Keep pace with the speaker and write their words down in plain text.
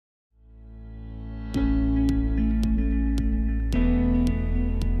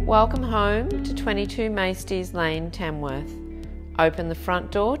Welcome home to 22 Maysteers Lane, Tamworth. Open the front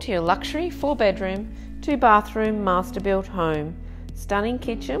door to your luxury 4-bedroom, 2-bathroom master-built home. Stunning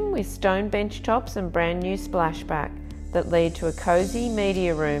kitchen with stone bench tops and brand new splashback that lead to a cosy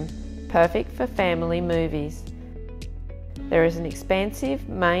media room, perfect for family movies. There is an expansive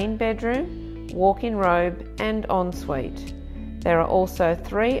main bedroom, walk-in robe and ensuite. There are also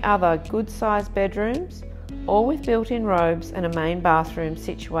 3 other good-sized bedrooms, all with built-in robes and a main bathroom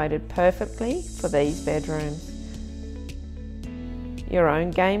situated perfectly for these bedrooms. Your own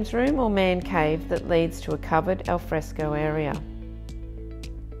games room or man cave that leads to a covered alfresco area.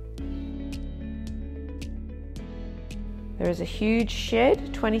 There is a huge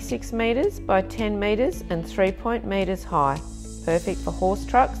shed, 26 metres by 10 metres and 3 metres high, perfect for horse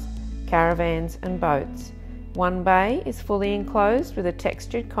trucks, caravans and boats. One bay is fully enclosed with a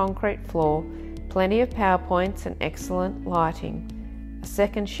textured concrete floor, plenty of power points and excellent lighting. A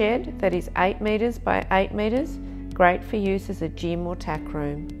second shed that is 8 metres by 8 metres, great for use as a gym or tack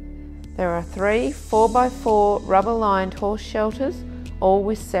room. There are 3 4x4 rubber-lined horse shelters, all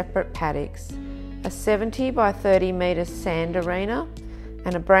with separate paddocks. A 70 by 30 metre sand arena,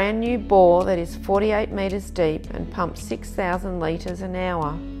 and a brand new bore that is 48 metres deep and pumps 6,000 litres an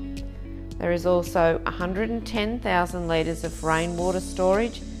hour. There is also 110,000 litres of rainwater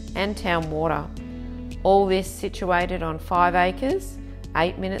storage and town water. All this situated on 5 acres,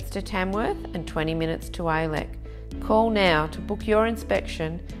 8 minutes to Tamworth and 20 minutes to Alec. Call now to book your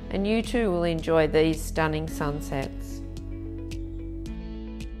inspection and you too will enjoy these stunning sunsets.